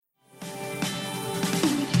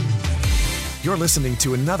You're listening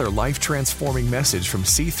to another life-transforming message from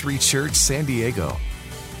C3 Church San Diego.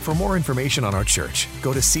 For more information on our church,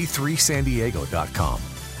 go to c3sandiego.com.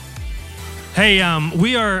 Hey,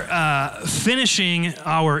 we are finishing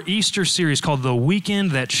our Easter series called The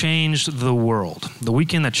Weekend That Changed the World. The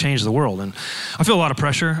Weekend That Changed the World. And I feel a lot of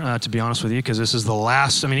pressure, to be honest with you, because this is the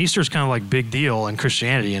last, Easter is kind of like big deal in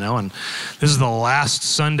Christianity, and this is the last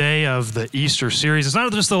Sunday of the Easter series. It's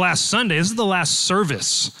not just the last Sunday, this is the last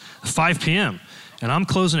service, 5 p.m., and I'm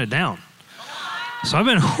closing it down. So I've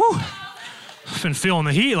been feeling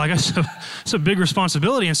the heat. Like it's a big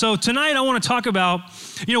responsibility. And so tonight I want to talk about,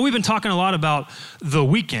 we've been talking a lot about the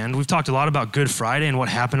weekend. We've talked a lot about Good Friday and what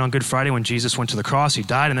happened on Good Friday when Jesus went to the cross, he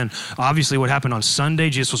died. And then obviously what happened on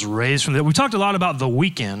Sunday, Jesus was raised from the dead. We talked a lot about the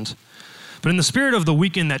weekend, but in the spirit of the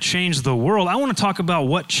weekend that changed the world, I want to talk about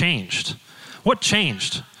what changed. What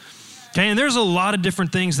changed? Okay, and there's a lot of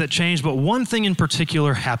different things that changed, but one thing in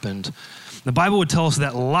particular happened. The Bible would tell us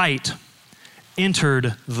that light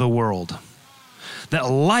entered the world. That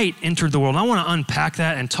light entered the world. And I want to unpack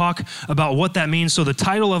that and talk about what that means. So the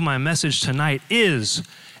title of my message tonight is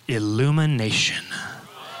Illumination.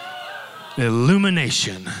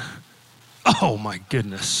 Illumination. Oh my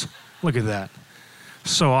goodness. Look at that.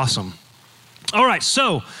 So awesome. All right,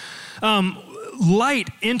 so light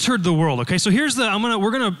entered the world. Okay, so here's I'm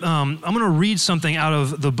gonna read something out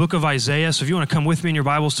of the book of Isaiah. So if you want to come with me in your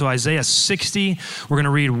Bibles to Isaiah 60, we're gonna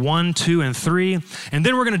read 1, 2, and 3, and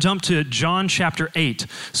then we're gonna jump to John chapter 8,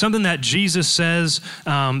 something that Jesus says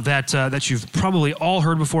that you've probably all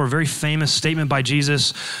heard before, a very famous statement by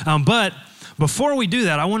Jesus. But before we do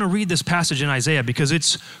that, I want to read this passage in Isaiah because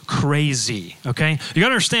it's crazy, okay? You got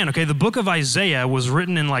to understand, okay, the book of Isaiah was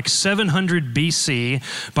written in like 700 BC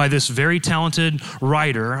by this very talented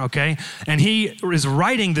writer, okay? And he is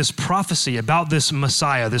writing this prophecy about this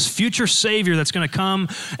Messiah, this future Savior that's going to come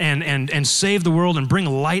and save the world and bring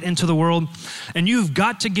light into the world. And you've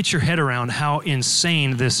got to get your head around how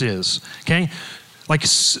insane this is, okay?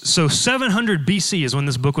 So 700 BC is when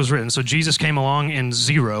this book was written. So Jesus came along in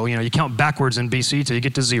 0. You count backwards in BC till you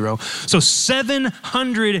get to 0. So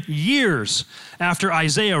 700 years after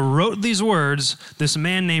Isaiah wrote these words, this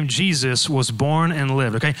man named Jesus was born and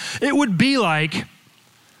lived, okay? It would be like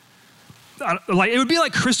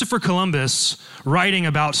Christopher Columbus writing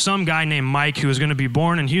about some guy named Mike who was going to be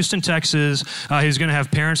born in Houston, Texas. He was going to have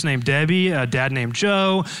parents named Debbie, a dad named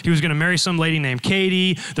Joe. He was going to marry some lady named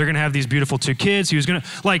Katie. They're going to have these beautiful 2 kids. He was going to,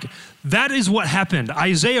 that is what happened.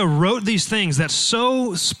 Isaiah wrote these things that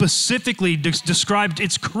so specifically described,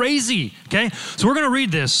 it's crazy, okay? So we're going to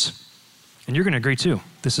read this, and you're going to agree too.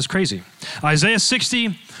 This is crazy. Isaiah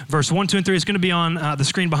 60, verse 1, 2, and 3. It's going to be on the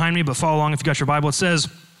screen behind me, but follow along if you got your Bible. It says,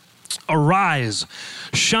 "Arise,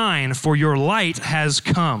 shine, for your light has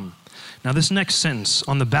come." Now this next sentence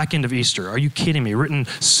on the back end of Easter, are you kidding me? Written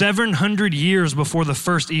 700 years before the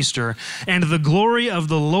first Easter, "and the glory of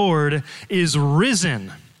the Lord is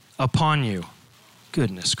risen upon you."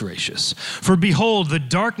 Goodness gracious. "For behold, the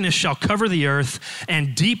darkness shall cover the earth,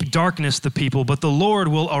 and deep darkness the people, but the Lord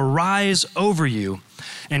will arise over you,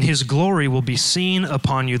 and his glory will be seen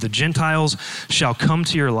upon you. The Gentiles shall come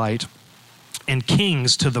to your light, and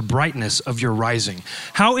kings to the brightness of your rising."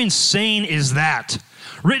 How insane is that?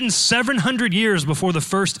 Written 700 years before the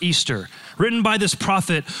first Easter, written by this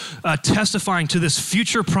prophet testifying to this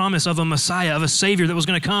future promise of a Messiah, of a Savior that was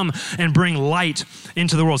going to come and bring light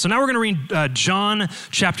into the world. So now we're going to read John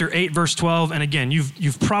chapter 8, verse 12. And again,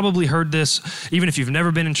 you've probably heard this, even if you've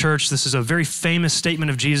never been in church. This is a very famous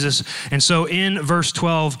statement of Jesus. And so in verse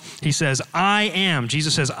 12, he says,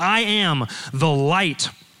 Jesus says, "I am the light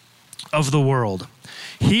of the world.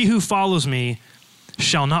 He who follows me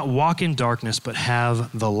shall not walk in darkness, but have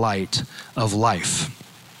the light of life."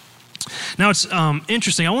 Now it's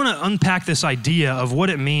interesting. I want to unpack this idea of what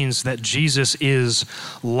it means that Jesus is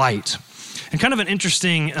light. And kind of an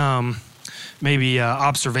interesting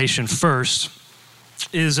observation first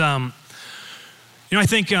is, I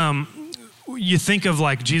think you think of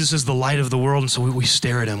like Jesus is the light of the world, and so we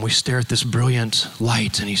stare at him. We stare at this brilliant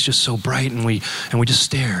light, and he's just so bright, and we just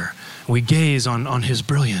stare. We gaze on his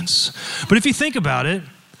brilliance. But if you think about it,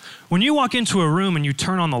 when you walk into a room and you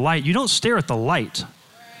turn on the light, you don't stare at the light.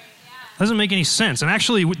 It doesn't make any sense. And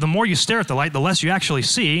actually, the more you stare at the light, the less you actually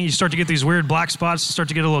see. You start to get these weird black spots, start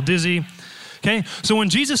to get a little dizzy. Okay, so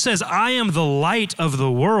when Jesus says, I am the light of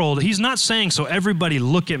the world, he's not saying, so everybody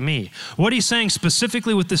look at me. What he's saying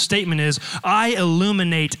specifically with this statement is, I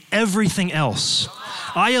illuminate everything else.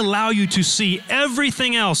 I allow you to see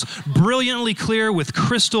everything else brilliantly clear with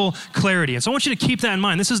crystal clarity. And so I want you to keep that in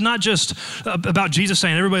mind. This is not just about Jesus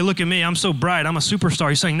saying, everybody look at me, I'm so bright, I'm a superstar.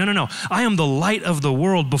 He's saying, no, I am the light of the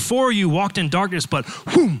world. Before you walked in darkness, but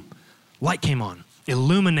whoom, light came on,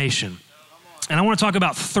 illumination. And I want to talk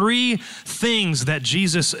about 3 things that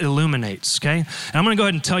Jesus illuminates, okay? And I'm going to go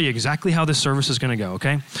ahead and tell you exactly how this service is going to go,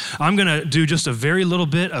 okay? I'm going to do just a very little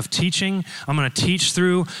bit of teaching. I'm going to teach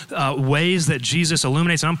through ways that Jesus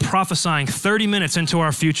illuminates. And I'm prophesying 30 minutes into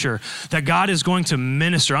our future that God is going to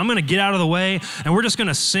minister. I'm going to get out of the way, and we're just going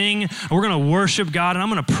to sing, and we're going to worship God, and I'm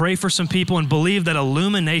going to pray for some people and believe that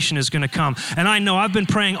illumination is going to come. And I know I've been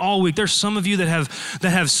praying all week. There's some of you that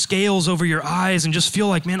have scales over your eyes and just feel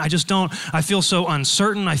like, man, I feel so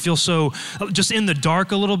uncertain. I feel so just in the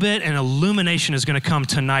dark a little bit, and illumination is going to come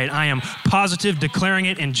tonight. I am positive, declaring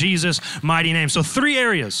it in Jesus' mighty name. So 3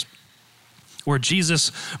 areas where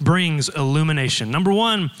Jesus brings illumination. Number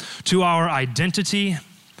 1, to our identity.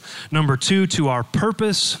 Number 2, to our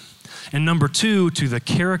purpose. And number 2, to the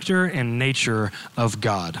character and nature of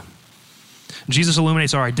God. Jesus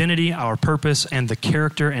illuminates our identity, our purpose, and the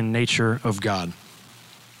character and nature of God.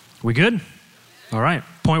 We good? All right.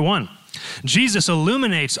 Point 1. Jesus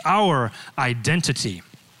illuminates our identity.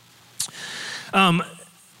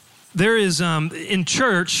 There is, in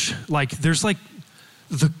church, there's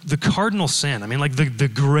the cardinal sin. I mean,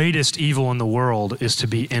 the greatest evil in the world is to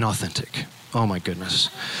be inauthentic. Oh my goodness.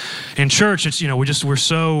 In church, it's, we're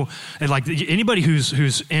so, anybody who's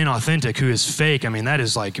inauthentic, who is fake, I mean, that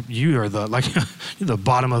is you are you're the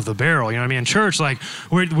bottom of the barrel, you know what I mean? In church,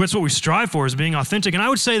 that's what we strive for, is being authentic. And I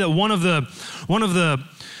would say that one of the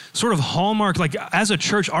sort of hallmark, as a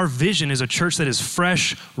church, our vision is a church that is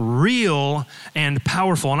fresh, real, and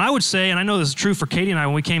powerful. And I would say, and I know this is true for Katie and I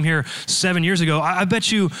when we came here 7 years ago, I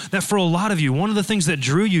bet you that for a lot of you, one of the things that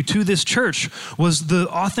drew you to this church was the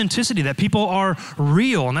authenticity, that people are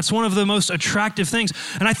real. And that's one of the most attractive things.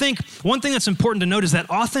 And I think one thing that's important to note is that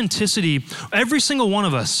authenticity, every single one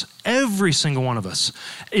of us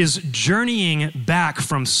is journeying back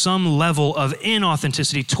from some level of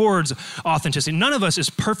inauthenticity towards authenticity. None of us is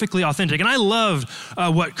perfectly authentic. And I loved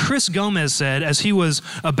what Chris Gomez said as he was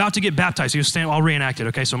about to get baptized. He was standing, I'll reenact it,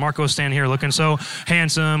 okay? So Marco was standing here looking so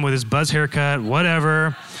handsome with his buzz haircut,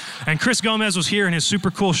 whatever. And Chris Gomez was here in his super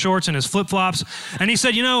cool shorts and his flip-flops. And he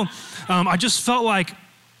said, I just felt like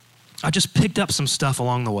I just picked up some stuff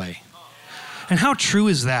along the way. And how true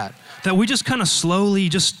is that? That we just kind of slowly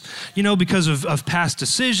because of past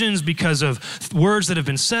decisions, because of words that have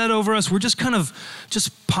been said over us, we're just kind of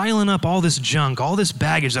piling up all this junk, all this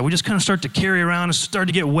baggage that we just kind of start to carry around and start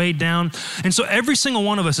to get weighed down. And so every single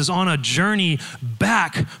one of us is on a journey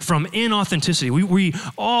back from inauthenticity. We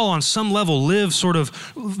all on some level live sort of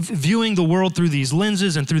viewing the world through these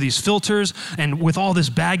lenses and through these filters and with all this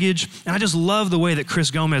baggage. And I just love the way that Chris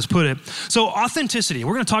Gomez put it. So authenticity,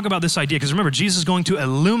 we're going to talk about this idea because remember, Jesus is going to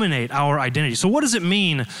illuminate our identity. So what does it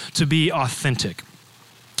mean to be authentic?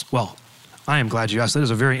 Well, I am glad you asked. That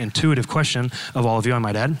is a very intuitive question of all of you, I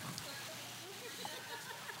might add.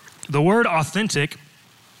 The word authentic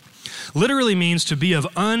literally means to be of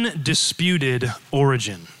undisputed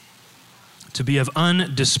origin. To be of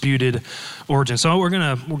undisputed origin. So we're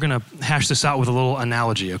gonna hash this out with a little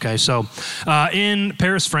analogy, okay? So in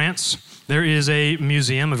Paris, France, there is a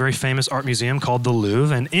museum, a very famous art museum called the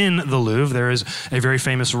Louvre. And in the Louvre, there is a very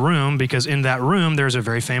famous room because in that room, there's a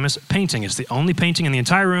very famous painting. It's the only painting in the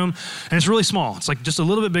entire room, and it's really small. It's just a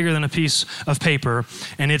little bit bigger than a piece of paper,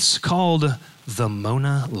 and it's called the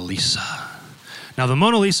Mona Lisa. Now, the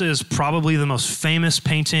Mona Lisa is probably the most famous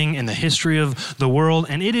painting in the history of the world,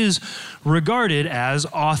 and it is regarded as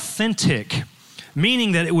authentic,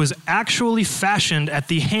 meaning that it was actually fashioned at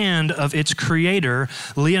the hand of its creator,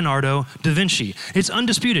 Leonardo da Vinci. It's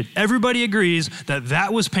undisputed. Everybody agrees that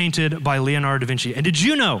that was painted by Leonardo da Vinci. And did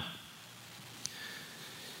you know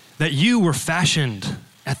that you were fashioned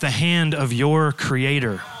at the hand of your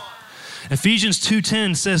creator? Ephesians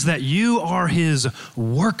 2:10 says that you are his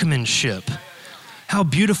workmanship. How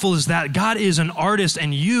beautiful is that? God is an artist,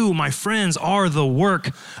 and you, my friends, are the work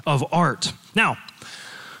of art. Now,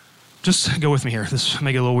 just go with me here. This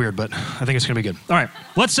may get a little weird, but I think it's going to be good. All right,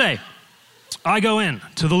 let's say I go in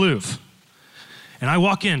to the Louvre, and I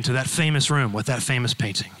walk into that famous room with that famous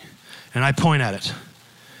painting, and I point at it.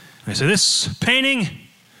 And I say, this painting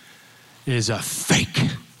is a fake.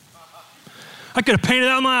 I could have painted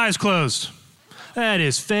that with my eyes closed. That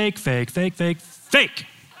is fake, fake, fake, fake, fake.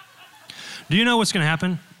 Do you know what's going to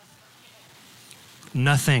happen?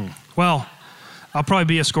 Nothing. Well, I'll probably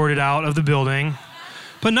be escorted out of the building,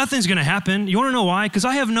 but nothing's going to happen. You want to know why? Because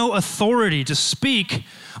I have no authority to speak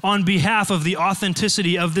on behalf of the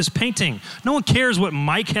authenticity of this painting. No one cares what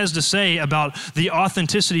Mike has to say about the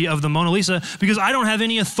authenticity of the Mona Lisa because I don't have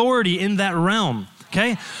any authority in that realm,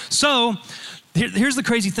 okay? So here's the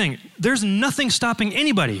crazy thing. There's nothing stopping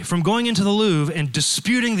anybody from going into the Louvre and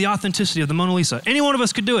disputing the authenticity of the Mona Lisa. Any one of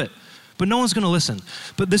us could do it, but no one's going to listen.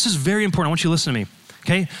 But this is very important. I want you to listen to me.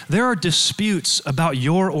 Okay, there are disputes about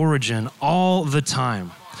your origin all the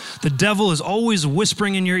time. The devil is always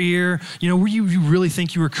whispering in your ear, you really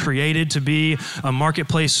think you were created to be a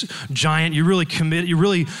marketplace giant. You're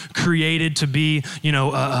really created to be,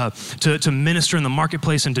 to minister in the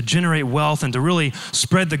marketplace and to generate wealth and to really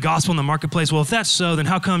spread the gospel in the marketplace. Well, if that's so, then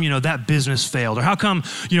how come, that business failed? Or how come,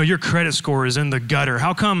 your credit score is in the gutter?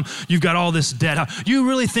 How come you've got all this debt? You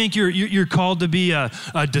really think you're called to be a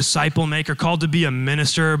disciple maker, called to be a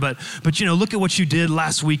minister, but look at what you did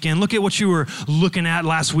last weekend. Look at what you were looking at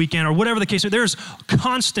last weekend, or whatever the case is. There's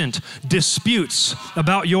constant disputes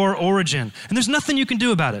about your origin, and there's nothing you can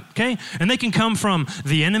do about it, okay? And they can come from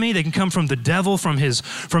the enemy, they can come from the devil, from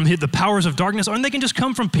the powers of darkness, or they can just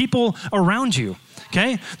come from people around you,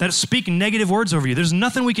 okay, that speak negative words over you. There's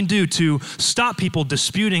nothing we can do to stop people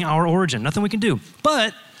disputing our origin, nothing we can do.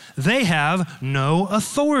 But they have no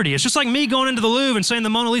authority. It's just like me going into the Louvre and saying the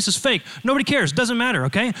Mona Lisa's fake. Nobody cares, doesn't matter,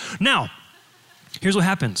 okay? Now, here's what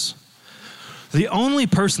happens. The only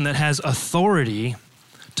person that has authority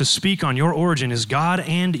to speak on your origin is God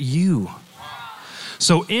and you.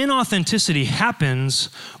 So inauthenticity happens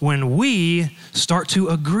when we start to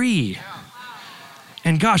agree.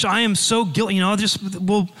 And gosh, I am so guilty. I'll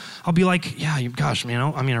be like, I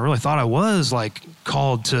really thought I was like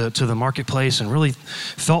called to the marketplace and really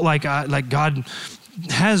felt like God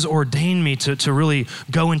has ordained me to really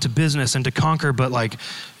go into business and to conquer, but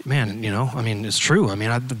it's true.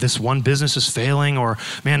 This one business is failing, or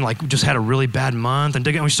just had a really bad month,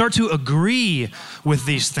 and we start to agree with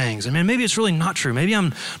these things. And maybe it's really not true. Maybe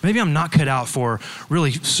I'm not cut out for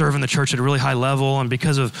really serving the church at a really high level, and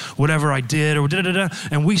because of whatever I did, or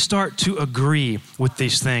and we start to agree with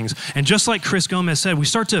these things. And just like Chris Gomez said, we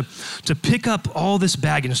start to pick up all this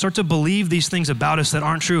baggage and start to believe these things about us that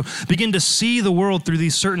aren't true, begin to see the world through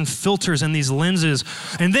these certain filters and these lenses,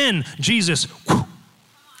 and then Jesus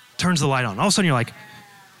turns the light on. All of a sudden you're like,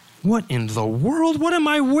 what in the world? What am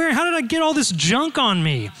I wearing? How did I get all this junk on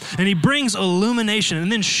me? And he brings illumination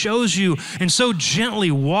and then shows you and so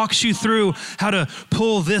gently walks you through how to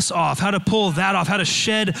pull this off, how to pull that off, how to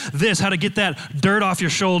shed this, how to get that dirt off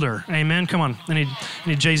your shoulder. Amen. Come on. Any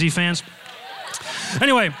Jay-Z fans?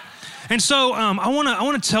 Anyway, and so I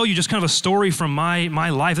want to tell you just kind of a story from my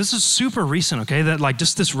life. This is super recent, okay? That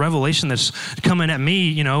just this revelation that's coming at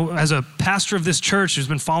me, as a pastor of this church who's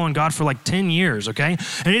been following God for 10 years, okay?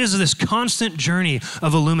 And it is this constant journey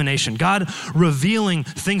of illumination. God revealing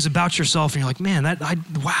things about yourself, and you're like, man,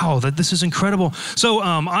 that this is incredible. So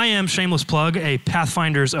I am, shameless plug, a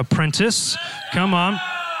Pathfinder's apprentice. Come on.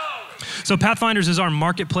 So Pathfinders is our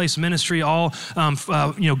marketplace ministry, all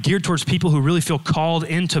geared towards people who really feel called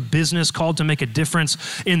into business, called to make a difference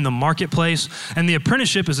in the marketplace. And the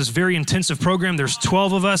apprenticeship is this very intensive program. There's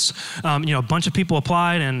 12 of us. A bunch of people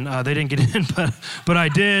applied, and they didn't get in, but I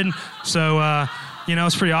did. So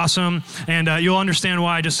it's pretty awesome. And you'll understand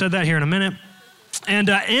why I just said that here in a minute. And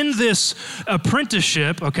in this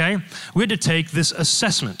apprenticeship, okay, we had to take this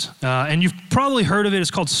assessment. And you've probably heard of it.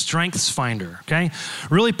 It's called Strengths Finder, okay?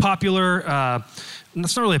 Really popular.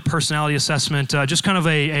 It's not really a personality assessment, just kind of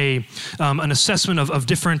an assessment of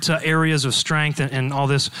different areas of strength and all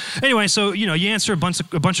this. Anyway, so you answer a bunch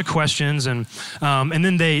of questions, and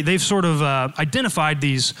then they've sort of identified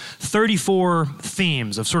these 34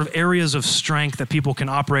 themes of sort of areas of strength that people can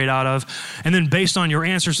operate out of, and then based on your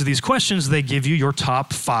answers to these questions, they give you your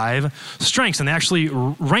top 5 strengths, and they actually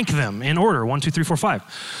rank them in order 1, 2, 3, 4,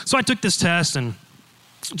 5. So I took this test and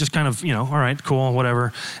just kind of, all right, cool,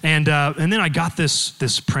 whatever. And then I got this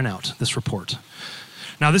printout, this report.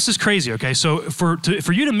 Now, this is crazy, okay? So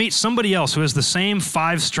for you to meet somebody else who has the same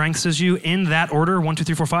 5 strengths as you in that order, 1, 2,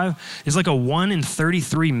 3, 4, 5, is like a 1 in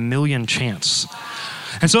 33 million chance.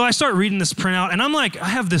 And so I start reading this printout, and I'm like, I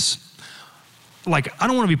have this, I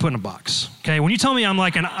don't want to be put in a box, okay? When you tell me I'm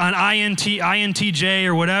like an INTJ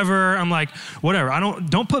or whatever, I'm like, whatever.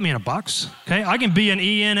 Don't put me in a box, okay? I can be an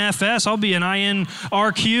ENFS, I'll be an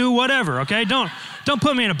INRQ, whatever, okay? Don't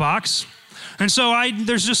put me in a box. And so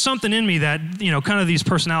there's just something in me that, kind of these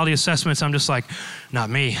personality assessments, I'm just like, not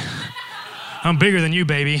me. I'm bigger than you,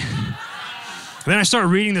 baby. Then I start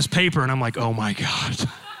reading this paper, and I'm like, oh my God.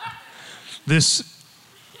 This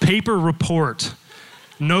paper report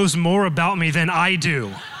knows more about me than I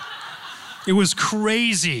do. It was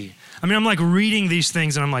crazy. I mean, I'm like reading these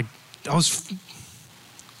things and I'm like, I was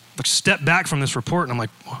like step back from this report and I'm like,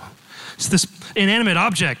 it's this inanimate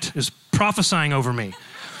object is prophesying over me.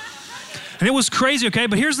 And it was crazy, okay?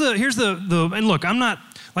 But here's the and look, I'm not,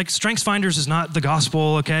 like StrengthsFinders is not the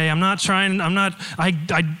gospel, okay? I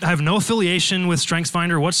have no affiliation with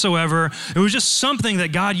StrengthsFinder whatsoever. It was just something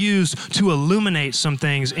that God used to illuminate some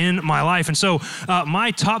things in my life. And so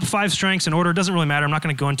my top 5 strengths in order, doesn't really matter, I'm not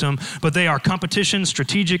gonna go into them, but they are competition,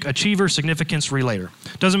 strategic, achiever, significance, relator.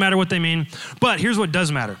 Doesn't matter what they mean, but here's what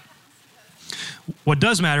does matter. What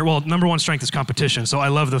does matter, well, number 1 strength is competition. So I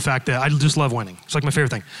love the fact that I just love winning. It's like my favorite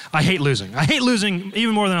thing. I hate losing. I hate losing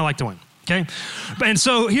even more than I like to win, okay? And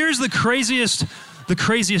so here's the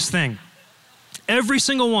craziest thing. Every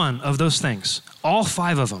single one of those things, all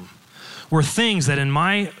 5 of them, were things that in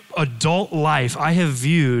my adult life I have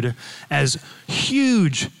viewed as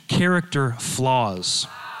huge character flaws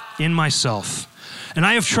in myself. And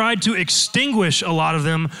I have tried to extinguish a lot of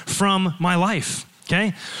them from my life,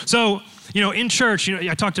 okay? So, in church,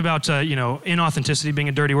 I talked about, inauthenticity being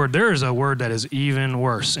a dirty word. There is a word that is even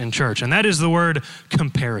worse in church, and that is the word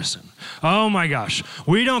comparison. Oh my gosh.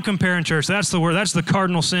 We don't compare in church. That's the word. That's the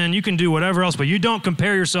cardinal sin. You can do whatever else, but you don't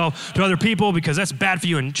compare yourself to other people because that's bad for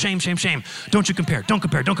you, and shame, shame, shame. Don't you compare. Don't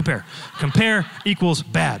compare. Don't compare. Compare equals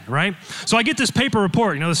bad, right? So I get this paper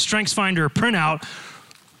report, the StrengthsFinder printout.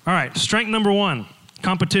 All right, strength number 1,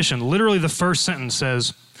 competition. Literally the first sentence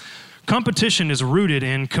says, competition is rooted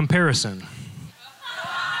in comparison.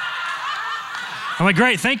 I'm like,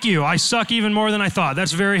 great, thank you. I suck even more than I thought.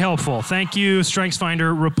 That's very helpful. Thank you,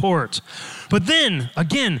 StrengthsFinder report. But then,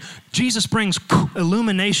 again, Jesus brings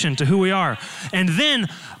illumination to who we are. And then,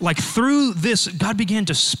 through this, God began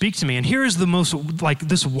to speak to me. And here is the most,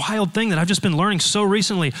 this wild thing that I've just been learning so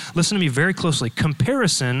recently. Listen to me very closely.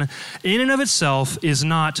 Comparison, in and of itself, is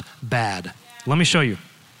not bad. Let me show you.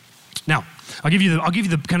 Now, I'll give you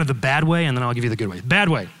the kind of the bad way, and then I'll give you the good way. Bad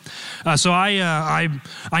way. So I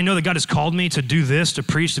know that God has called me to do this, to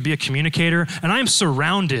preach, to be a communicator, and I am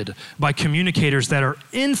surrounded by communicators that are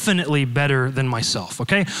infinitely better than myself,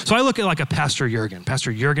 okay? So I look at a Pastor Yeager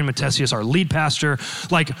Matthesius, our lead pastor,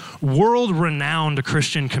 world-renowned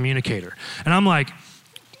Christian communicator. And I'm like,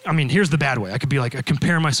 here's the bad way. I could be I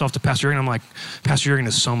compare myself to Pastor Yeager, and I'm like, Pastor Yeager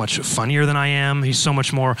is so much funnier than I am. He's so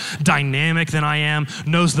much more dynamic than I am,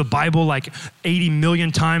 knows the Bible 80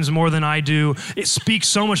 million times more than I do. It speaks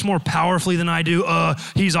so much more powerfully than I do.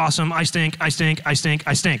 He's awesome. I stink. That's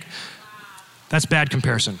bad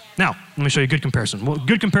comparison. Now, let me show you good comparison. Well,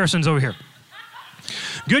 good comparison's over here.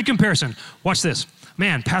 Good comparison. Watch this.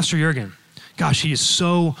 Man, Pastor Yeager, gosh, he is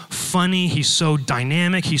so funny. He's so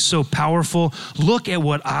dynamic. He's so powerful. Look at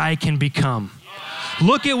what I can become.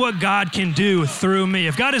 Look at what God can do through me.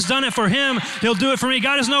 If God has done it for him, he'll do it for me.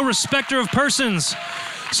 God is no respecter of persons.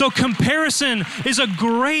 So comparison is a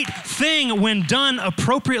great thing when done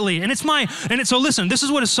appropriately. So listen, this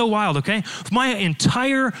is what is so wild, okay? My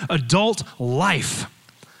entire adult life,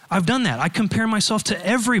 I've done that. I compare myself to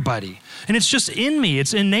everybody. And it's just in me.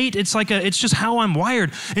 It's innate. It's just how I'm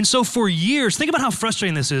wired. And so for years, think about how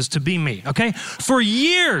frustrating this is to be me, okay? For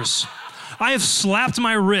years, I have slapped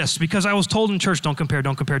my wrist because I was told in church, don't compare,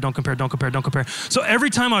 don't compare, don't compare, don't compare, don't compare. So every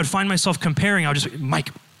time I would find myself comparing, I would just, Mike,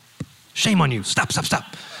 shame on you. Stop.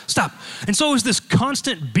 And so it was this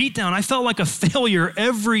constant beatdown. I felt like a failure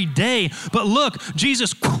every day. But look,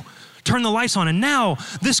 Jesus turn the lights on. And now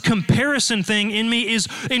this comparison thing in me is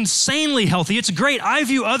insanely healthy. It's great. I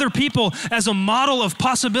view other people as a model of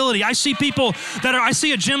possibility. I see people I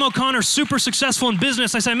see a Jim O'Connor super successful in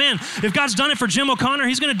business. I say, man, if God's done it for Jim O'Connor,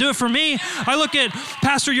 he's going to do it for me. I look at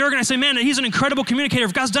Pastor Yeager and I say, man, he's an incredible communicator.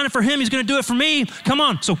 If God's done it for him, he's going to do it for me. Come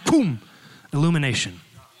on. So boom, illumination.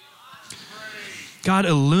 God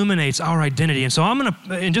illuminates our identity. And so I'm going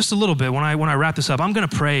to, in just a little bit, when I wrap this up, I'm going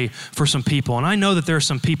to pray for some people. And I know that there are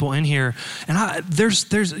some people in here, and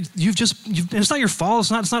it's not your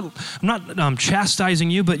fault. I'm not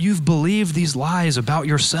chastising you, but you've believed these lies about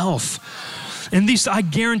yourself. And I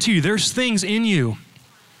guarantee you, there's things in you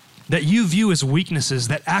that you view as weaknesses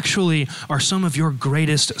that actually are some of your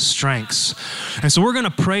greatest strengths. And so we're going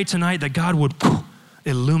to pray tonight that God would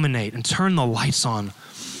illuminate and turn the lights on,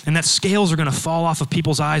 and that scales are going to fall off of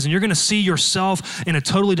people's eyes, and you're going to see yourself in a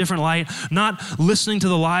totally different light, not listening to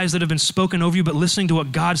the lies that have been spoken over you, but listening to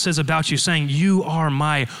what God says about you, saying, you are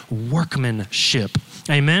my workmanship.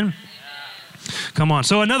 Amen? Come on.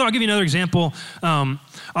 So I'll give you another example. I'm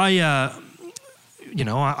a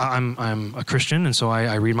Christian, and so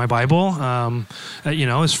I read my Bible,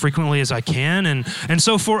 as frequently as I can. And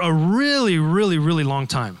so for a really, really, really long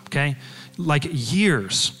time, okay? like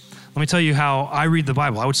years. Let me tell you how I read the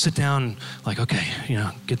Bible. I would sit down like, okay,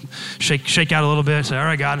 shake out a little bit. Say, all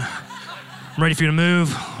right, God, I'm ready for you to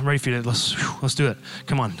move. I'm ready for you to, let's do it.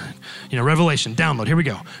 Come on. Revelation, download, here we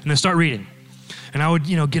go. And then start reading. And I would,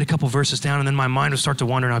 get a couple verses down, and then my mind would start to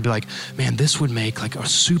wander, and I'd be like, man, this would make like a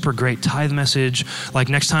super great tithe message. Like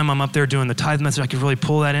next time I'm up there doing the tithe message, I could really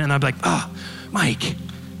pull that in. And I'd be like, Mike,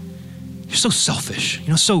 you're so selfish.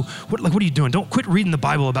 What are you doing? Don't quit reading the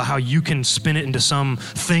Bible about how you can spin it into some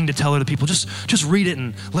thing to tell other people. Just read it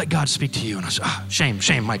and let God speak to you. And I said,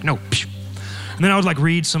 shame, Mike, no. And then I would like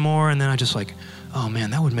read some more, and then I just like, oh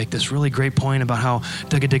man, that would make this really great point about how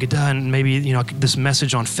da and maybe, this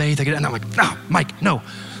message on faith. And I'm like, Mike, no.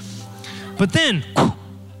 But then,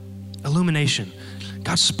 illumination.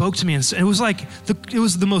 God spoke to me, and it was like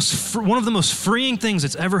one of the most freeing things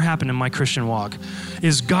that's ever happened in my Christian walk.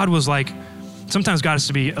 Is God was like, sometimes God has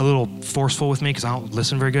to be a little forceful with me because I don't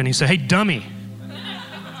listen very good. And he said, hey, dummy,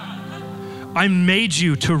 I made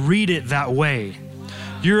you to read it that way.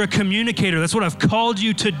 You're a communicator. That's what I've called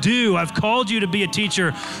you to do. I've called you to be a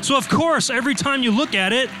teacher. So of course, every time you look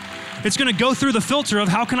at it, it's going to go through the filter of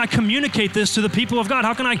how can I communicate this to the people of God?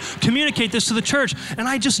 How can I communicate this to the church? And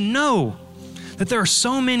I just know that there are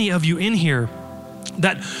so many of you in here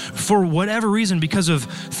that for whatever reason, because of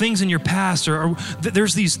things in your past, or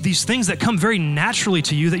there's these things that come very naturally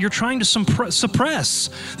to you that you're trying to suppress.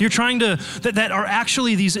 You're trying to, that are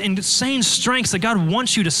actually these insane strengths that God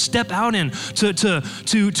wants you to step out in,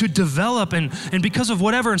 to develop, and because of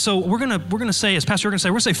whatever. And so we're gonna say, as Pastor, we're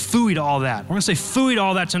gonna say phooey to all that. We're gonna say phooey to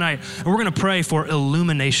all that tonight, and we're gonna pray for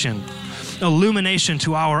illumination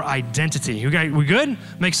to our identity. We good?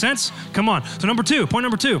 Makes sense? Come on. So point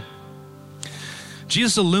number two.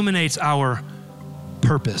 Jesus illuminates our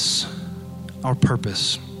purpose. Our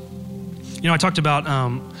purpose. I talked about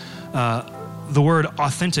the word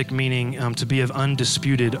authentic meaning to be of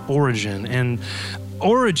undisputed origin. And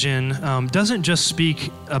origin doesn't just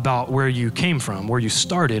speak about where you came from, where you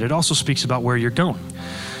started. It also speaks about where you're going.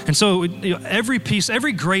 And so every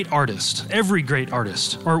great artist,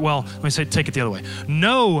 or well, let me say, take it the other way.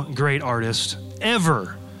 No great artist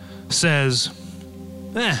ever says,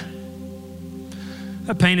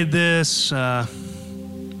 I painted this. I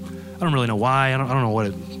don't really know why. I don't know what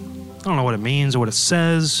it means or what it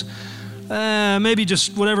says. Maybe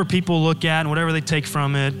just whatever people look at and whatever they take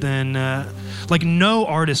from it. Then, no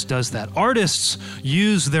artist does that. Artists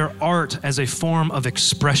use their art as a form of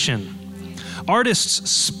expression. Artists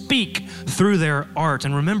speak through their art.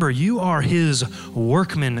 And remember, you are his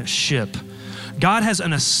workmanship. God has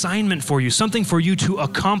an assignment for you, something for you to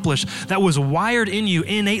accomplish that was wired in you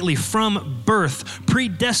innately from birth,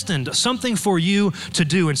 predestined, something for you to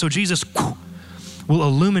do. And so Jesus will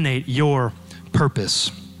illuminate your purpose.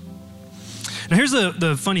 Now here's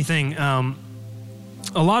the funny thing. A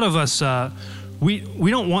lot of us, we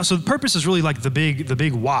don't want, so the purpose is really like the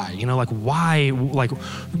big why, why,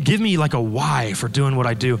 give me like a why for doing what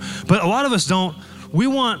I do. But a lot of us don't, we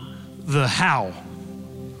want the how.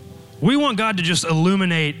 We want God to just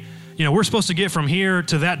illuminate, we're supposed to get from here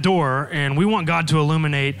to that door, and we want God to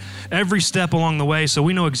illuminate every step along the way so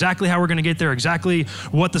we know exactly how we're going to get there, exactly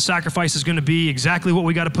what the sacrifice is going to be, exactly what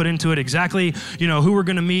we got to put into it, exactly, who we're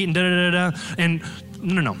going to meet, and da-da-da-da. And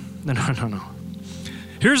no.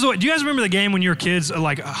 Do you guys remember the game when you were kids,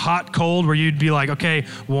 like hot, cold, where you'd be like, okay,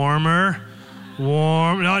 warm,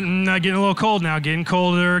 not getting a little cold now, getting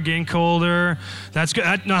colder. That's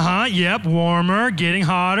good. Yep, warmer, getting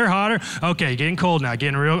hotter. Okay, getting cold now,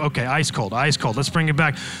 getting real, okay, ice cold. Let's bring it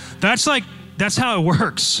back. That's how it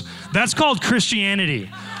works. That's called Christianity.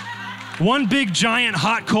 One big, giant,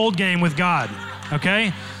 hot, cold game with God,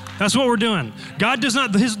 okay? That's what we're doing. God does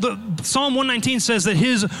not, Psalm 119 says that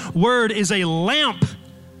his word is a lamp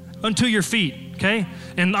unto your feet, okay?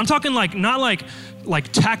 And I'm talking not like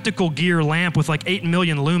tactical gear lamp with 8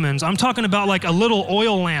 million lumens. I'm talking about a little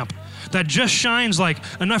oil lamp that just shines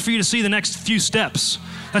enough for you to see the next few steps.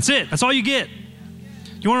 That's it. That's all you get.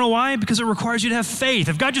 You want to know why? Because it requires you to have faith.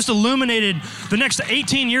 If God just illuminated the next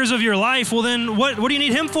 18 years of your life, well then what do you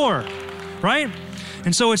need him for? Right?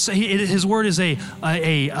 And so his word is a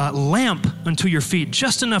lamp unto your feet,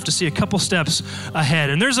 just enough to see a couple steps ahead.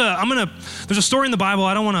 And there's a story in the Bible.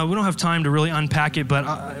 we don't have time to really unpack it, but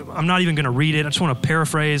I'm not even going to read it. I just want to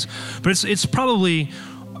paraphrase. But it's probably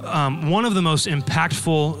one of the most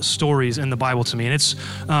impactful stories in the Bible to me. And it's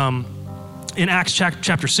in Acts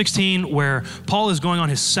chapter 16, where Paul is going on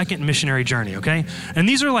his second missionary journey, okay? And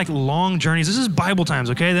these are like long journeys. This is Bible times,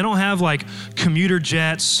 okay? They don't have like commuter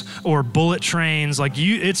jets or bullet trains. Like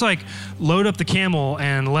it's like load up the camel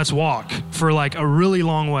and let's walk for like a really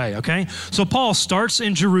long way, okay? So Paul starts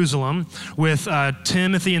in Jerusalem with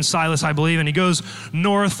Timothy and Silas, I believe, and he goes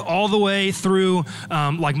north all the way through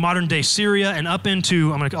like modern day Syria and up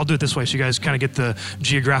into, I'll do it this way so you guys kind of get the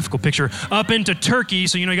geographical picture, up into Turkey.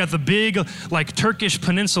 So, you know, you got the big like Turkish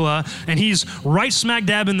peninsula, and he's right smack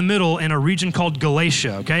dab in the middle in a region called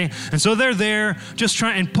Galatia, okay? And so they're there just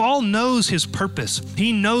trying, and Paul knows his purpose.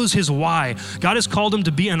 He knows his why. God has called him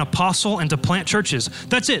to be an apostle and to plant churches.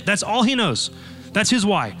 That's it. That's all he knows. That's his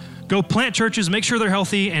why. Go plant churches, make sure they're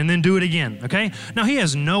healthy, and then do it again, okay? Now, he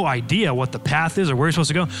has no idea what the path is or where he's supposed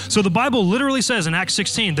to go. So the Bible literally says in Acts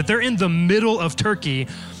 16 that they're in the middle of Turkey,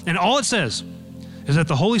 and all it says is that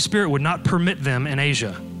the Holy Spirit would not permit them in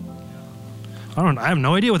Asia. I have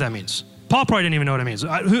no idea what that means. Paul probably didn't even know what it means.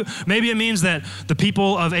 Maybe it means that the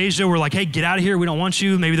people of Asia were like, hey, get out of here. We don't want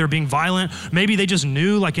you. Maybe they're being violent. Maybe they just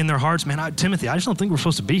knew like in their hearts, man, Timothy, I just don't think we're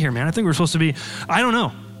supposed to be here, man. I think we're supposed to be, I don't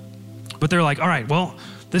know. But they're like, all right, well,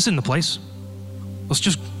 this isn't the place. Let's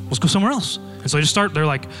go somewhere else. And so they just start, they're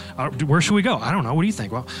like, where should we go? I don't know. What do you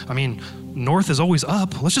think? Well, I mean, north is always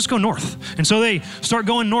up. Let's just go north. And so they start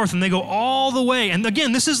going north and they go all the way. And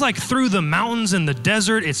again, this is like through the mountains and the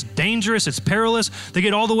desert. It's dangerous. It's perilous. They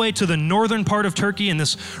get all the way to the northern part of Turkey in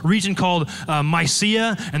this region called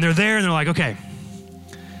Mysia. And they're there and they're like, okay,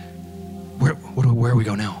 where do we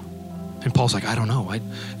go now? And Paul's like, I don't know.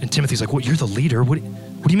 And Timothy's like, well, you're the leader. What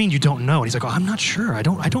do you mean you don't know? And he's like, oh, I'm not sure. I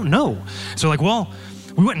don't know. So like, well,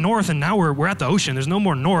 we went north and now we're at the ocean. There's no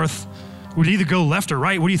more north. We'd either go left or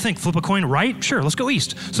right. What do you think? Flip a coin, right? Sure, let's go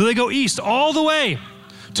east. So they go east all the way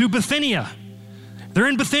to Bithynia. They're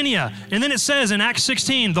in Bithynia. And then it says in Acts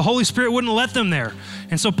 16, the Holy Spirit wouldn't let them there.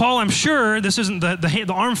 And so Paul, I'm sure, this isn't,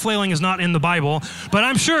 the arm flailing is not in the Bible, but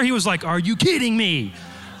I'm sure he was like, are you kidding me?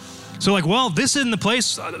 So like, well, this isn't the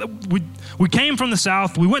place. We came from the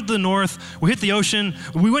south. We went to the north. We hit the ocean.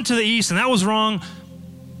 We went to the east, and that was wrong.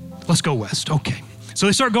 Let's go west. Okay. So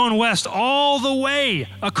they start going west all the way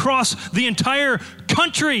across the entire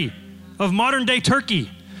country of modern day Turkey.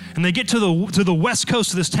 And they get to the west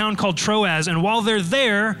coast of this town called Troas. And while they're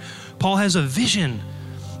there, Paul has a vision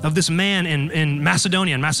of this man in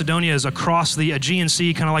Macedonia. And Macedonia is across the Aegean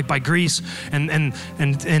Sea, kind of like by Greece. And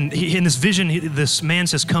he, in this vision, this man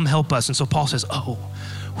says, come help us. And so Paul says, oh,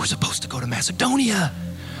 we're supposed to go to Macedonia.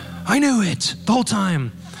 I knew it the whole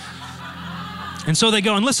time. And so they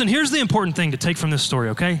go, and listen, here's the important thing to take from this story,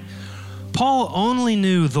 okay? Paul only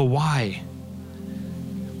knew the why.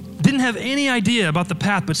 Didn't have any idea about the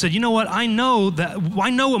path, but said, you know what? I know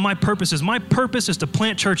what my purpose is. My purpose is to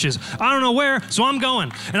plant churches. I don't know where, so I'm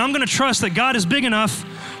going. And I'm going to trust that God is big enough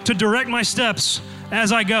to direct my steps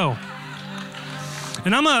as I go.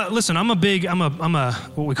 And I'm what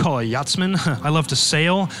we call a yachtsman. I love to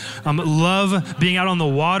sail. Love being out on the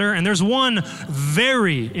water. And there's one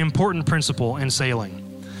very important principle in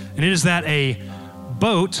sailing. And it is that a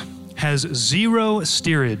boat has zero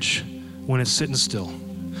steerage when it's sitting still.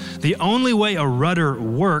 The only way a rudder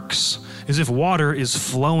works is if water is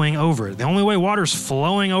flowing over it. The only way water's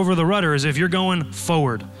flowing over the rudder is if you're going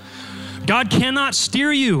forward. God cannot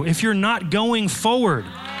steer you if you're not going forward.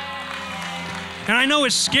 And I know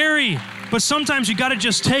it's scary, but sometimes you got to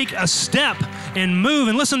just take a step and move.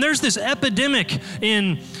 And listen, there's this epidemic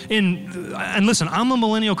and listen, I'm a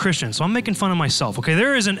millennial Christian, so I'm making fun of myself, okay?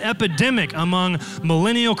 There is an epidemic among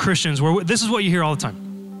millennial Christians where this is what you hear all the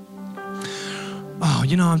time. Oh,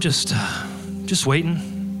 you know, I'm just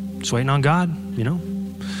waiting on God, you know?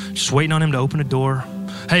 Just waiting on him to open a door.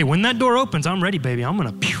 Hey, when that door opens, I'm ready, baby. I'm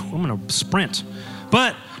gonna sprint.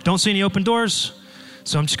 But don't see any open doors.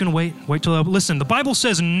 So I'm just going to wait till, listen, the Bible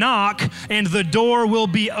says knock and the door will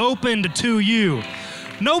be opened to you.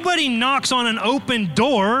 Nobody knocks on an open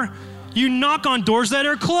door. You knock on doors that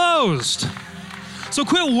are closed. So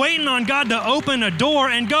quit waiting on God to open a door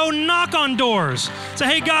and go knock on doors. Say,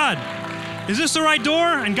 hey, God, is this the right door?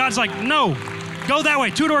 And God's like, no, go that way,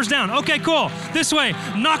 2 doors down. Okay, cool. This way,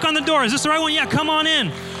 knock on the door. Is this the right one? Yeah, come on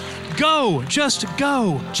in. Go, just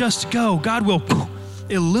go. God will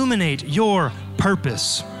illuminate your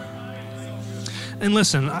purpose. And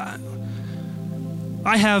listen,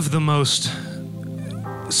 I have the most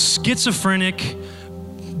schizophrenic,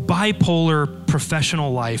 bipolar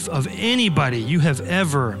professional life of anybody you have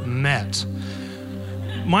ever met.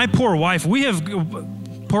 My poor wife,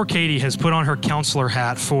 poor Katie has put on her counselor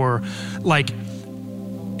hat for like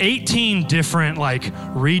 18 different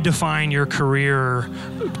redefine your career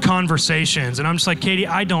conversations. And I'm just like, Katie,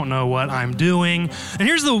 I don't know what I'm doing. And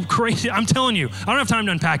here's the crazy, I'm telling you, I don't have time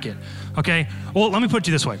to unpack it, okay? Well, let me put it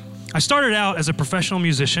to you this way. I started out as a professional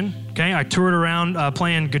musician, okay? I toured around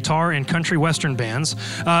playing guitar in country western bands.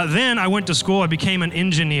 Then I went to school, I became an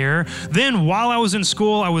engineer. Then while I was in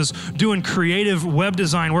school, I was doing creative web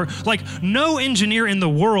design work. No engineer in the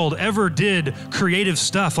world ever did creative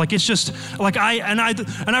stuff. It's just,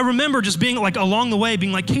 I remember just being along the way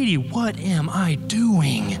being like, Katie, what am I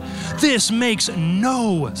doing? This makes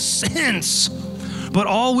no sense. But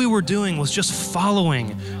all we were doing was just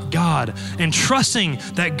following God and trusting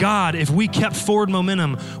that God, if we kept forward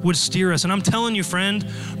momentum, would steer us. And I'm telling you, friend,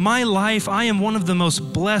 my life, I am one of the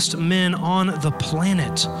most blessed men on the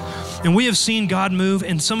planet. And we have seen God move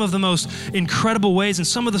in some of the most incredible ways, and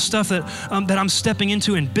some of the stuff that I'm stepping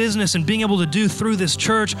into in business and being able to do through this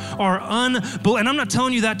church are unbelievable. And I'm not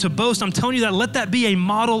telling you that to boast. I'm telling you that let that be a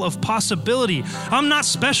model of possibility. I'm not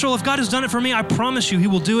special. If God has done it for me, I promise you He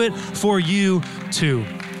will do it for you too.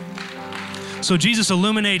 So Jesus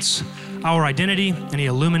illuminates our identity, and He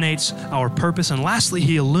illuminates our purpose. And lastly,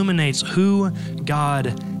 He illuminates who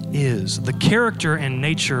God is, the character and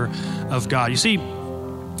nature of God. You see,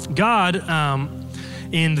 God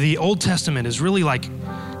in the Old Testament is really like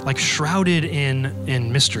shrouded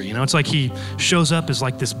in mystery. You know, it's like He shows up as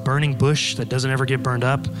this burning bush that doesn't ever get burned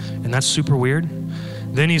up, and that's super weird.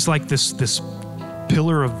 Then He's like this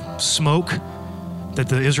pillar of smoke that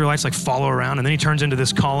the Israelites follow around, and then He turns into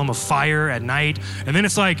this column of fire at night. And then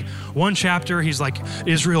it's one chapter, He's like,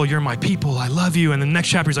 Israel, you're my people, I love you. And the next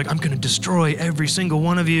chapter, He's like, I'm going to destroy every single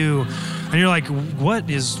one of you. And you're like, what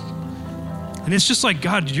is... And it's just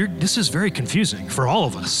God, this is very confusing for all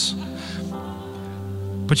of us.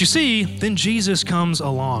 But you see, then Jesus comes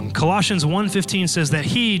along. Colossians 1:15 says that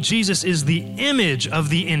He, Jesus, is the image of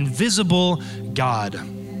the invisible God.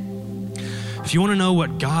 If you want to know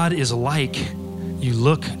what God is like, you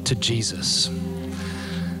look to Jesus.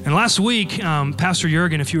 And last week, Pastor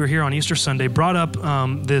Yeager, if you were here on Easter Sunday, brought up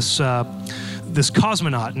this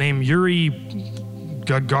cosmonaut named Yuri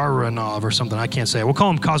Gagarinov or something. I can't say it. We'll call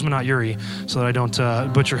him Cosmonaut Yuri so that I don't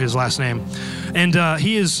butcher his last name. And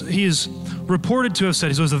he is reported to have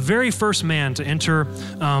said, he was the very first man to enter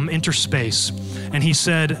space. And he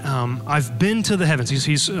said, I've been to the heavens.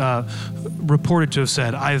 He's reported to have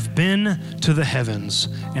said, I've been to the heavens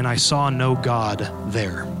and I saw no God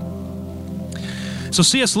there. So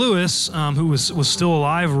C.S. Lewis, who was still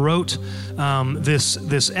alive, wrote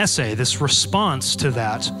this essay, this response to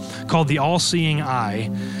that called The All-Seeing Eye.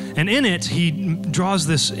 And in it, he draws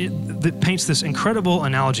that paints this incredible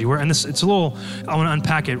analogy where, and it's a little, I want to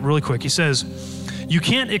unpack it really quick. He says, you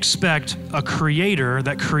can't expect a creator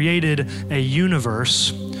that created a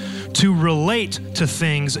universe to relate to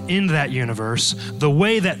things in that universe the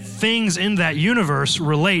way that things in that universe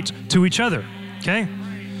relate to each other, okay?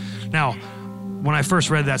 Now, when I first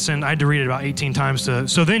read that sentence, I had to read it about 18 times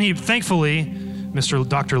so then he, thankfully,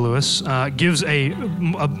 Dr. Lewis, gives a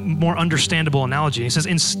more understandable analogy. He says,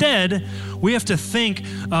 instead, we have to think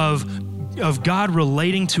of God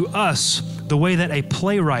relating to us the way that a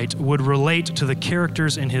playwright would relate to the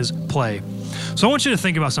characters in his play. So I want you to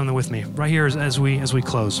think about something with me right here as we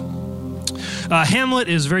close. Hamlet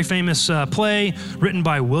is a very famous play written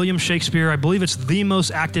by William Shakespeare. I believe it's the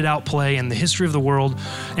most acted out play in the history of the world.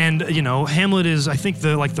 And, Hamlet is, I think,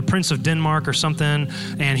 the Prince of Denmark or something,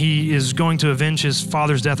 and he is going to avenge his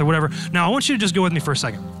father's death or whatever. Now, I want you to just go with me for a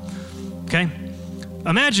second, okay?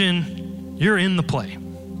 Imagine you're in the play,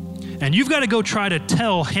 and you've got to go try to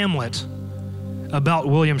tell Hamlet about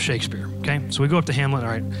William Shakespeare, okay? So we go up to Hamlet. All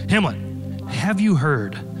right, Hamlet, have you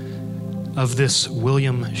heard of this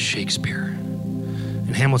William Shakespeare?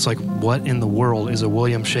 And Hamlet's like, what in the world is a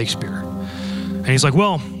William Shakespeare? And he's like,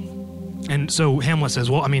 well, and so Hamlet says,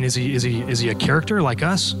 well, I mean, is he a character like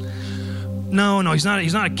us? No, he's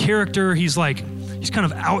not a character. He's kind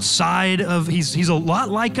of outside of, he's a lot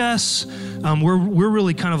like us. We're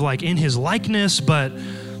really kind of in his likeness, but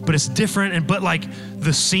it's different. But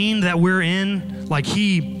the scene that we're in,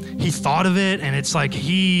 he thought of it, and it's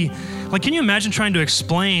can you imagine trying to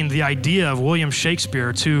explain the idea of William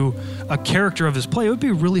Shakespeare to a character of his play? It would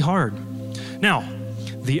be really hard. Now,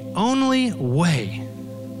 the only way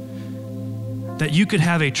that you could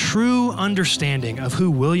have a true understanding of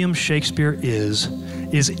who William Shakespeare is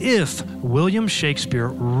if William Shakespeare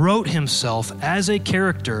wrote himself as a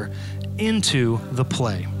character into the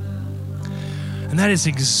play. And that is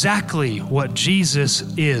exactly what Jesus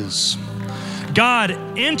is. God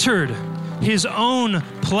entered his own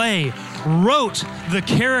play, wrote the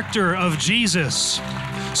character of Jesus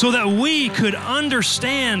so that we could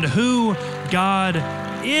understand who God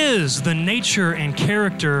is, the nature and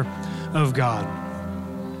character of God.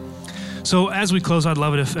 So as we close, I'd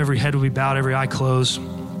love it if every head would be bowed, every eye closed.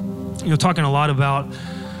 Talking a lot about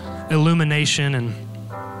illumination, and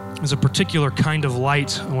there's a particular kind of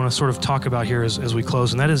light I want to sort of talk about here as we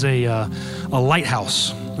close, and that is a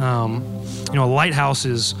lighthouse. A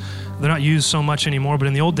lighthouse they're not used so much anymore, but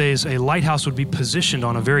in the old days, a lighthouse would be positioned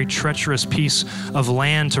on a very treacherous piece of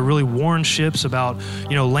land to really warn ships about,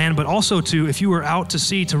 land, but also to, if you were out to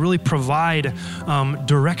sea, to really provide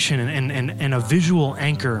direction and a visual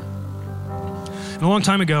anchor. And a long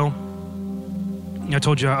time ago, I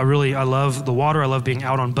told you I love the water. I love being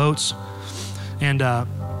out on boats. And I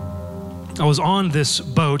was on this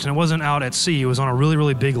boat, and it wasn't out at sea. It was on a really,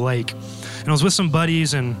 really big lake. And I was with some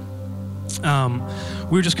buddies, and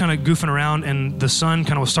we were just kind of goofing around, and the sun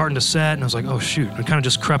kind of was starting to set, and I was like, oh shoot, it kind of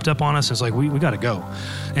just crept up on us. It's like, we got to go.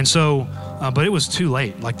 And so, but it was too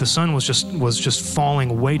late. Like the sun was just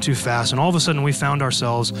falling way too fast. And all of a sudden we found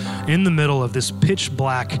ourselves in the middle of this pitch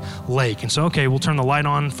black lake. And so, okay, we'll turn the light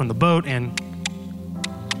on from the boat, and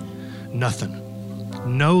nothing.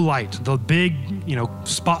 No light. The big,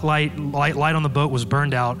 spotlight light on the boat was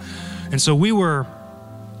burned out. And so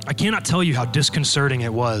I cannot tell you how disconcerting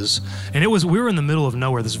it was. And we were in the middle of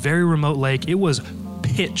nowhere, this very remote lake. It was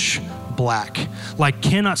pitch black. Like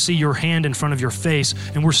cannot see your hand in front of your face.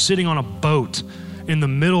 And we're sitting on a boat in the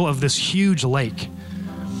middle of this huge lake.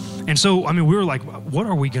 And so, we were like, what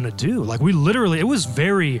are we going to do? Like it was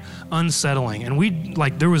very unsettling. And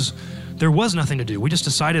there was nothing to do. We just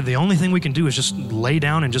decided the only thing we can do is just lay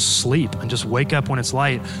down and just sleep and just wake up when it's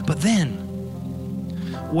light. But then,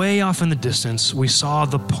 way off in the distance, we saw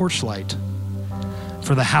the porch light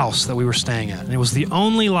for the house that we were staying at. And it was the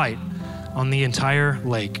only light on the entire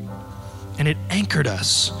lake. And it anchored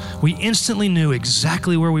us. We instantly knew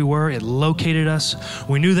exactly where we were. It located us.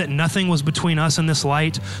 We knew that nothing was between us and this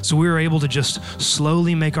light. So we were able to just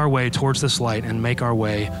slowly make our way towards this light and make our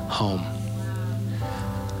way home.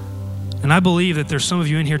 And I believe that there's some of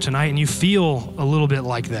you in here tonight and you feel a little bit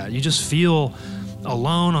like that. You just feel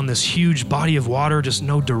alone on this huge body of water, just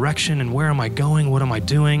no direction, and where am I going? What am I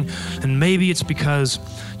doing? And maybe it's because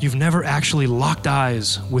you've never actually locked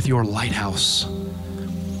eyes with your lighthouse.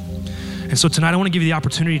 And so tonight I want to give you the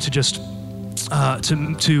opportunity to just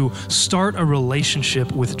to start a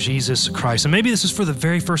relationship with Jesus Christ. And maybe this is for the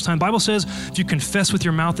very first time. The Bible says if you confess with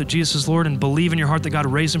your mouth that Jesus is Lord and believe in your heart that God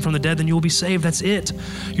raised him from the dead, then you will be saved. That's it.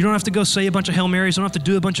 You don't have to go say a bunch of Hail Marys. You don't have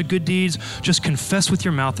to do a bunch of good deeds. Just confess with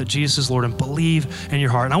your mouth that Jesus is Lord and believe in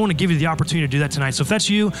your heart. And I want to give you the opportunity to do that tonight. So if that's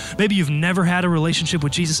you, maybe you've never had a relationship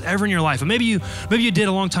with Jesus ever in your life. And maybe you did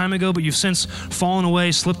a long time ago, but you've since fallen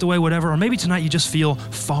away, slipped away, whatever. Or maybe tonight you just feel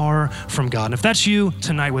far from God. And if that's you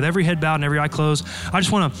tonight, with every head bowed and every eye closed, I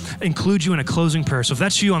just want to include you in a closing prayer. So if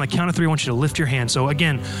that's you, on the count of 3, I want you to lift your hand. So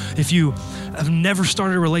again, if you have never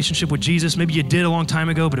started a relationship with Jesus, maybe you did a long time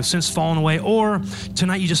ago, but have since fallen away, or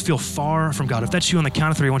tonight you just feel far from God. If that's you, on the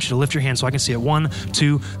count of 3, I want you to lift your hand so I can see it. 1,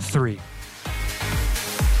 2, 3.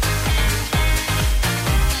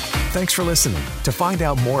 Thanks for listening. To find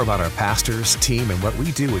out more about our pastors, team, and what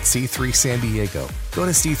we do at C3 San Diego, go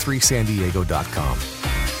to c3sandiego.com.